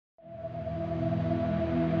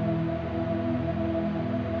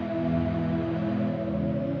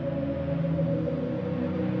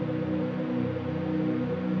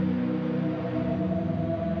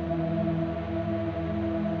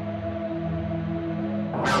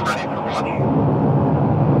We're ready for launch.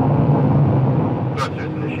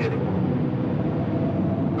 Thrusters initiating.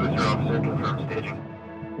 Booster officer confirm staging.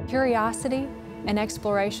 Curiosity and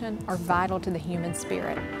exploration are vital to the human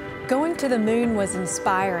spirit. Going to the moon was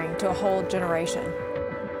inspiring to a whole generation.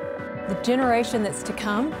 The generation that's to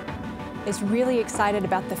come is really excited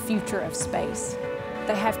about the future of space.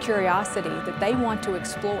 They have curiosity that they want to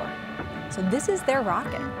explore. So this is their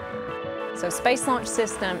rocket. So Space Launch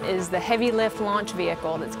System is the heavy lift launch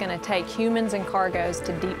vehicle that's going to take humans and cargos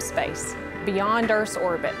to deep space, beyond Earth's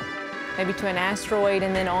orbit, maybe to an asteroid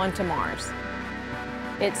and then on to Mars.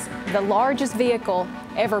 It's the largest vehicle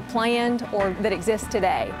ever planned or that exists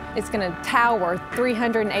today. It's going to tower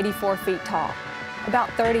 384 feet tall, about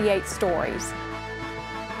 38 stories.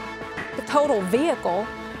 The total vehicle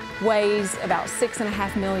weighs about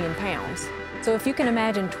 6.5 million pounds. So if you can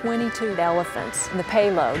imagine 22 elephants in the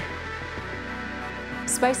payload,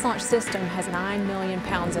 Space Launch System has 9 million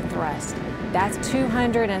pounds of thrust. That's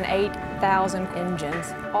 208,000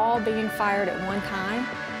 engines, all being fired at one time.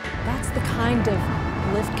 That's the kind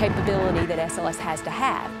of lift capability that SLS has to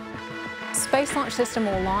have. Space Launch System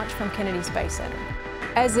will launch from Kennedy Space Center.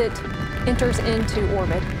 As it enters into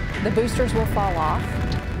orbit, the boosters will fall off,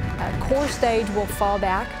 core stage will fall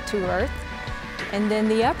back to Earth, and then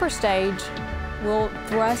the upper stage will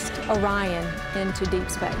thrust Orion into deep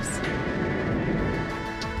space.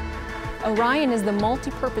 Orion is the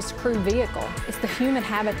multi-purpose crew vehicle. It's the human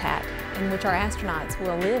habitat in which our astronauts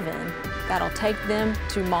will live in that'll take them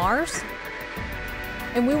to Mars.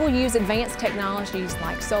 And we will use advanced technologies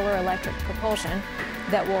like solar electric propulsion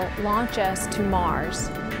that will launch us to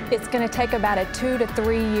Mars. It's going to take about a 2 to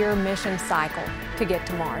 3 year mission cycle to get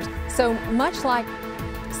to Mars. So much like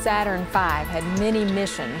Saturn V had many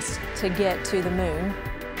missions to get to the moon,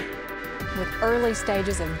 with early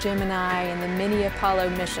stages of Gemini and the mini Apollo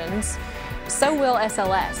missions, so will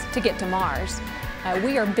SLS to get to Mars.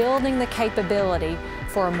 We are building the capability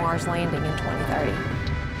for a Mars landing in 2030.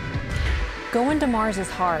 Going to Mars is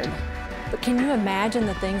hard, but can you imagine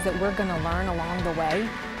the things that we're going to learn along the way?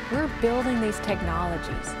 We're building these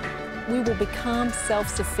technologies. We will become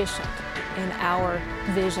self-sufficient in our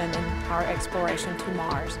vision and our exploration to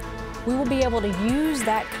Mars. We will be able to use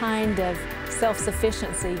that kind of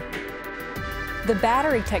self-sufficiency. The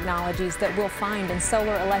battery technologies that we'll find in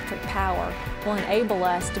solar electric power will enable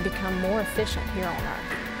us to become more efficient here on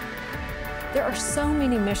Earth. There are so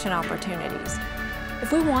many mission opportunities.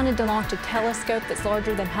 If we wanted to launch a telescope that's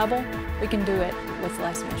larger than Hubble, we can do it with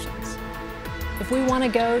less missions. If we want to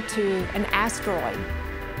go to an asteroid,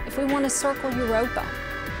 if we want to circle Europa,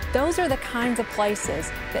 those are the kinds of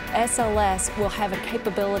places that SLS will have a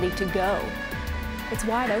capability to go. It's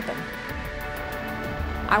wide open.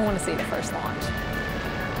 I want to see the first launch.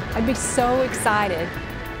 I'd be so excited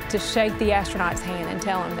to shake the astronaut's hand and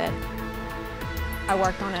tell him that I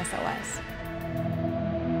worked on SLS.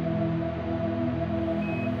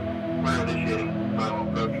 We're initiating final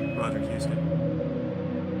approach. Roger, Houston.